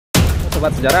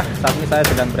Sobat Sejarah, saat ini saya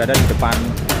sedang berada di depan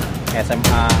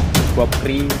SMA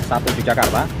Bopkri I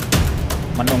Yogyakarta,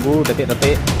 menunggu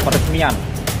detik-detik peresmian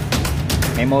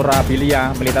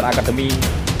memorabilia Militer Akademi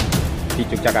di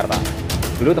Yogyakarta.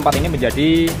 Dulu tempat ini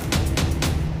menjadi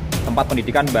tempat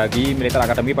pendidikan bagi Militer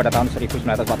Akademi pada tahun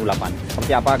 1948.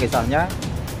 Seperti apa kisahnya,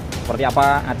 seperti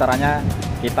apa acaranya,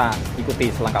 kita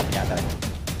ikuti selengkapnya acaranya.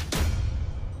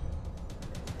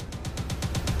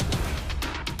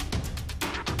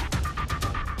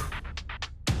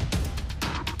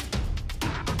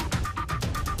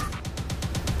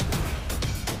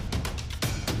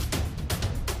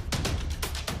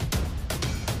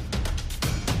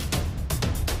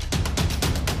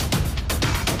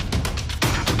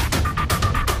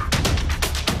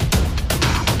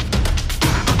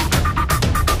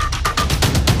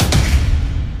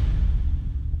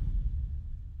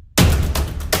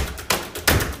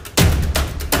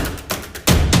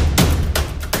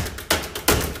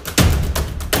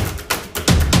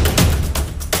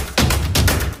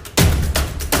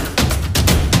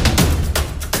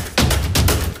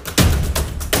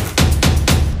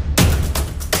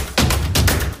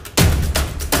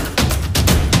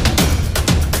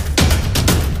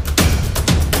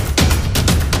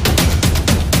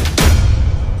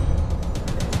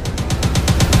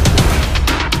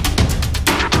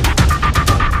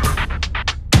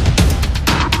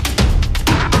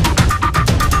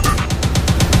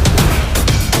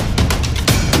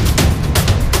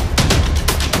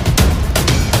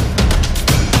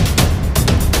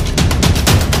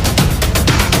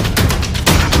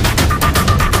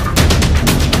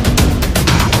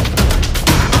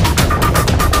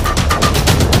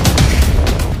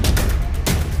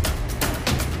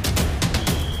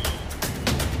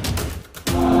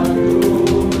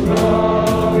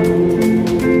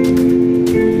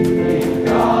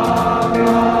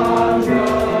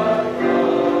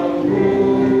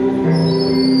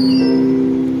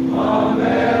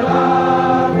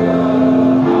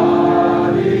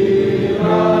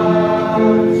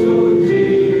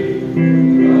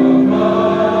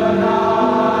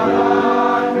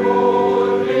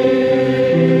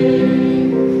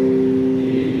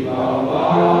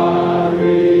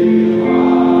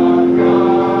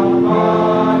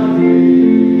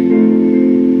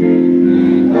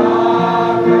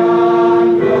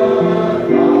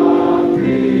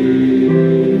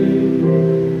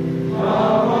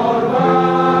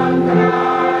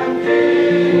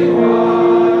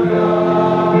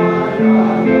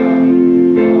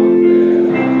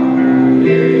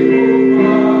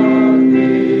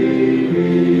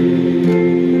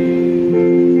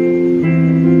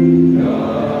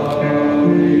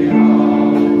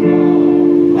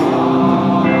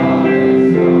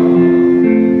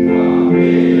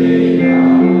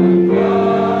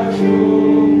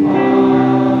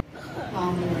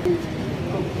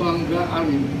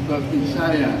 Bagi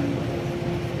saya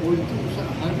untuk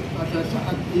pada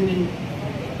saat ini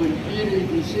berdiri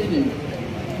di sini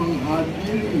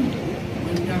menghadiri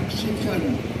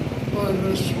menyaksikan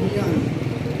peresmian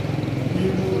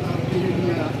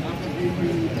memorabilia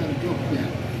Akademi Yogya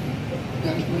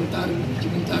yang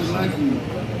sebentar lagi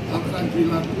akan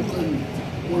dilakukan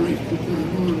oleh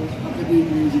Gubernur Akademi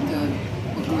Pembentukan.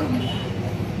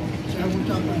 Saya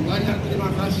ucapkan banyak terima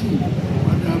kasih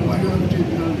pada Mayor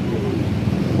Jenderal Dudung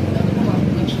yang telah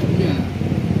bersedia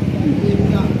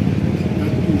diminta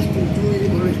dan disetujui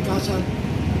oleh Kasat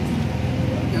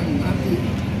yang nanti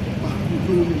Pak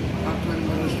Dudung akan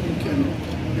meresmikan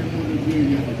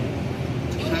memorabilia.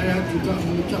 Saya juga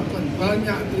mengucapkan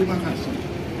banyak terima kasih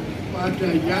pada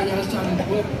Yayasan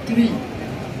Bopkri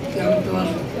yang telah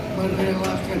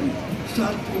merelakan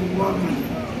satu ruangan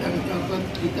yang dapat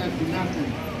kita gunakan,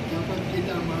 dapat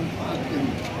kita manfaatkan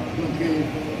sebagai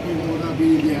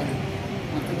memorabilia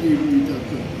Akademi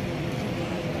Dudung.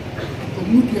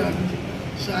 Kemudian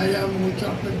saya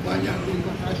mengucapkan banyak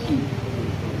terima kasih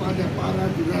kepada para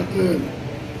brother,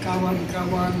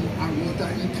 kawan-kawan anggota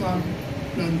IKAM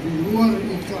dan di luar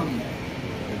IKAM.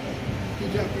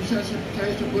 Tidak bisa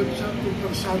saya sebut satu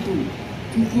persatu,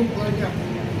 cukup banyak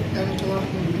yang telah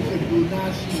memberikan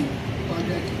donasi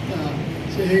pada kita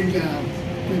sehingga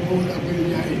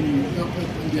memorabilia ini dapat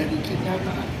menjadi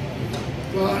kenyataan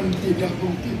dan tidak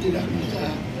mungkin tidak bisa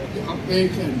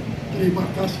diabaikan terima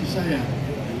kasih saya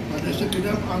pada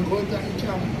segenap anggota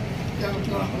IKAM yang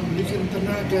telah memberikan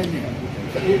tenaganya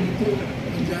untuk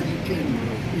menjadikan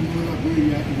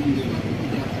memorabilia ini suatu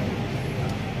kenyataan.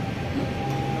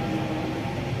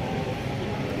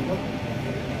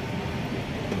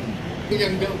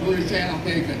 Yang tidak boleh saya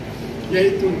abaikan,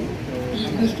 yaitu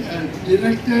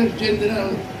Direktur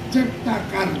Jenderal Cipta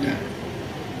Karya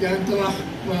yang telah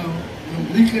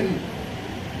memberikan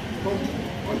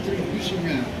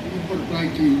kontribusinya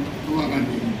memperbaiki ruangan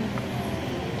ini.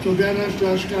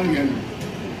 Saudara-saudara sekalian,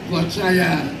 buat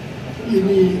saya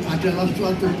ini adalah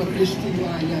suatu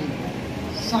peristiwa yang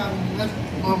sangat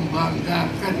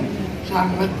membanggakan,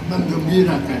 sangat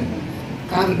menggembirakan.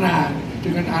 Karena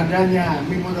dengan adanya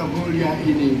memorabilia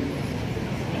ini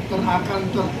akan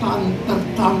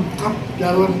tertangkap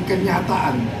dalam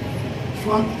kenyataan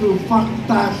suatu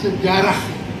fakta sejarah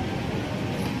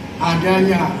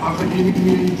adanya Akademi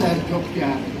Militer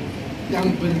Yogya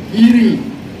yang berdiri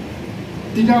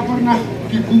tidak pernah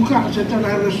dibuka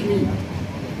secara resmi,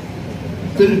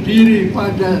 berdiri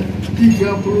pada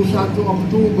 31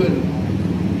 Oktober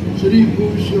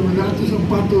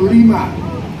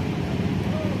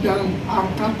 1945 dan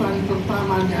angkatan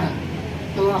pertamanya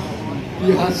telah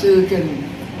dihasilkan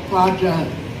pada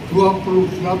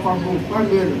 28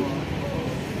 November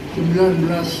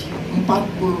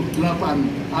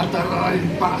 1948, antara lain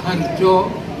Pak Harjo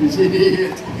di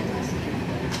sini.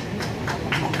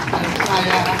 Dan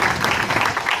saya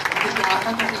tidak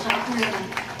akan satu yang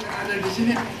ada di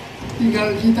sini,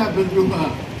 tinggal kita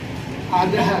berdua.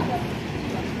 Ada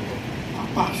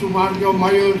Pak Sumoharjo,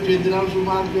 Mayor Jenderal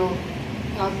Sumoharjo,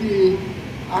 tapi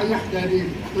ayah dari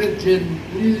Letjen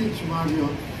Urip Sumoharjo.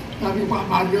 Tapi Pak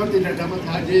Marjo tidak dapat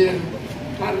hadir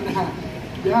karena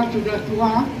dia sudah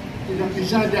tua, tidak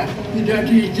bisa, tidak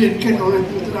diizinkan oleh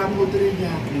putra-putrinya.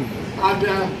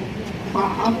 Ada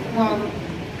Pak Akbar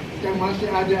yang masih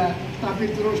ada,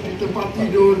 tapi terus di tempat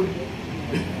tidur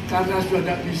karena sudah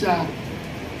tidak bisa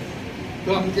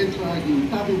bangkit lagi,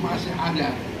 tapi masih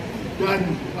ada,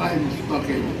 dan lain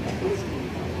sebagainya.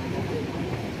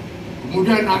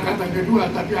 Kemudian angkatan kedua,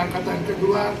 tapi angkatan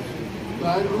kedua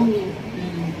baru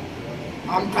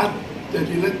diangkat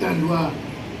jadi Letjen 2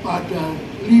 pada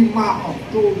 5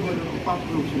 Oktober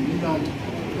 49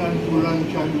 dan bulan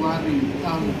Januari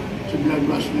tahun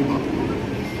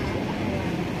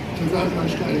 1950. Saudara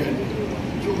sekalian,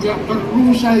 juga perlu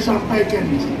saya sampaikan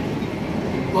di sini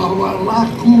bahwa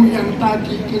lagu yang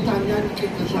tadi kita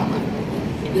nyanyikan bersama,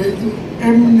 yaitu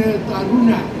Emne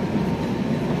Taruna,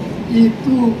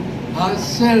 itu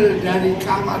hasil dari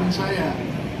kawan saya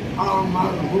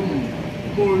almarhum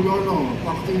Mulyono.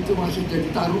 Waktu itu masih jadi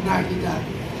taruna kita.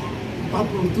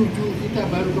 47 kita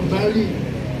baru kembali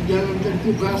menjalankan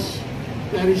tugas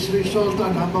dari Sri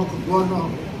Sultan Hamengkubuwono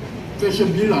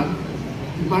ke-9,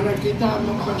 di mana kita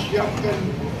mempersiapkan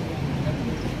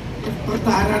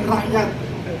pertahanan rakyat,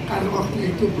 karena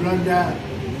waktu itu Belanda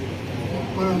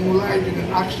memulai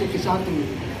dengan aksi ke-1,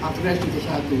 agresi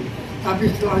ke-1. Tapi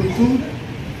setelah itu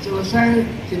selesai,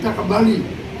 kita kembali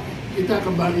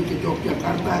ke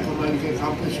Yogyakarta, kembali ke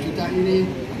kampus kita ini.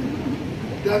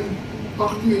 Dan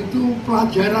waktu itu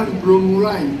pelajaran belum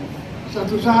mulai.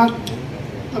 Satu saat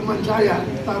teman saya,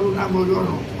 Taruna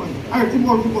Mulyono, ayo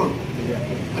kumpul.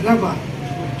 Ada apa?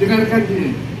 Dengarkan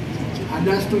ini.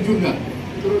 Anda setuju nggak?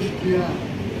 Terus dia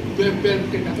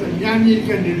beberkan atau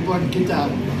nyanyikan di depan kita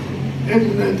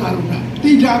Emne Taruna.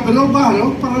 Tidak berubah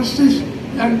loh, persis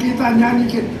yang kita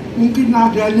nyanyikan. Mungkin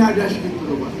nadanya ada sedikit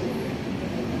berubah.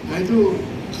 Nah itu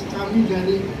kami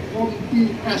dari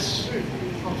Kompi S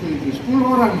waktu itu 10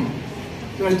 orang.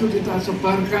 Dan itu kita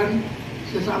sebarkan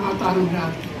sesama taruna.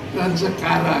 Dan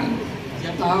sekarang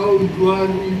tahun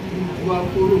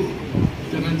 2020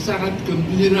 dengan sangat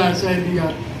gembira saya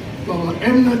lihat bahwa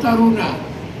Emne Taruna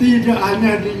tidak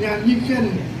hanya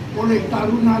dinyanyikan oleh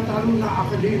taruna-taruna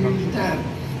Akademi Militer,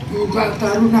 juga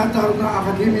taruna-taruna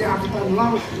Akademi Angkatan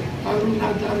Laut,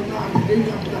 taruna-taruna Akademi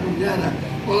Angkatan Udara.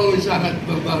 Oh, sangat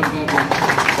berbangga.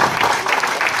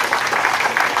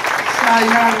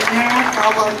 Sayangnya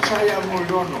kawan saya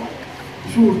Mulyono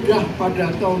sudah pada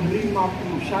tahun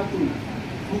 51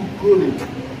 gugur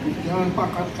dengan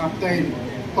pangkat kapten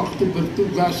waktu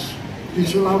bertugas di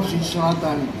Sulawesi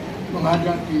Selatan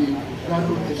menghadapi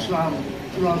Darul Islam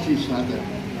Sulawesi Selatan.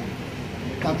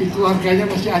 Tapi keluarganya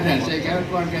masih ada, saya kira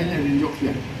keluarganya di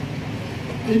Yogya.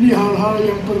 Ini hal-hal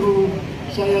yang perlu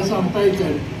saya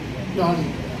sampaikan, dan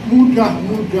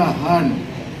mudah-mudahan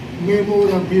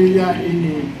memorabilia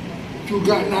ini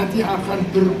juga nanti akan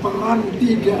berperan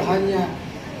tidak hanya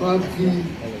bagi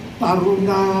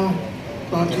taruna,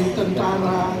 bagi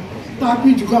tentara,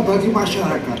 tapi juga bagi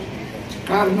masyarakat.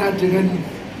 Karena dengan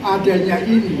adanya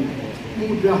ini,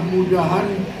 mudah-mudahan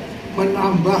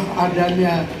menambah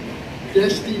adanya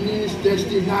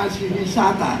destinasi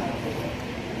wisata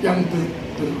yang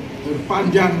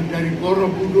berpanjang dari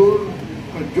Borobudur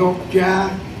ke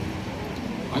Yogya,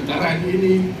 antara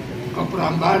ini ke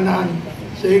Prambanan,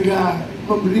 sehingga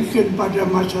memberikan pada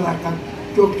masyarakat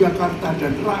Yogyakarta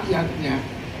dan rakyatnya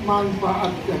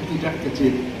manfaat yang tidak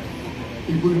kecil.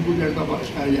 Ibu-ibu dan bapak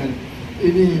sekalian,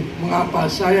 ini mengapa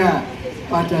saya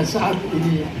pada saat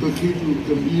ini begitu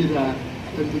gembira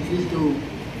dan begitu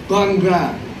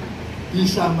bangga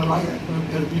bisa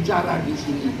berbicara di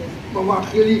sini,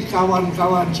 mewakili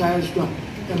kawan-kawan saya sudah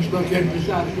yang sebagian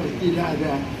besar sudah tidak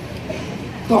ada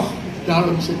toh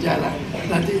dalam sejarah.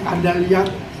 Nanti Anda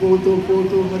lihat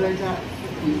foto-foto mereka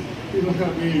di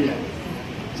memorabilia.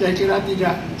 Saya kira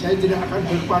saya tidak akan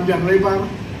berpanjang lebar,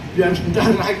 biar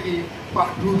sebentar lagi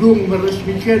Pak Dudung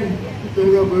meresmikan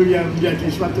memorabilia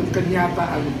menjadi suatu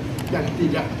kenyataan yang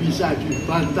tidak bisa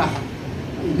dibantah.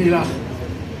 Inilah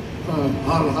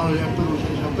hal-hal yang perlu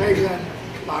saya sampaikan.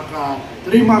 Maka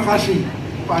terima kasih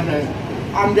pada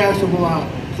Anda semua,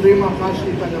 terima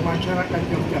kasih pada masyarakat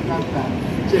Yogyakarta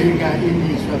sehingga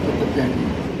ini suatu terjadi.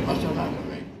 Wassalamualaikum.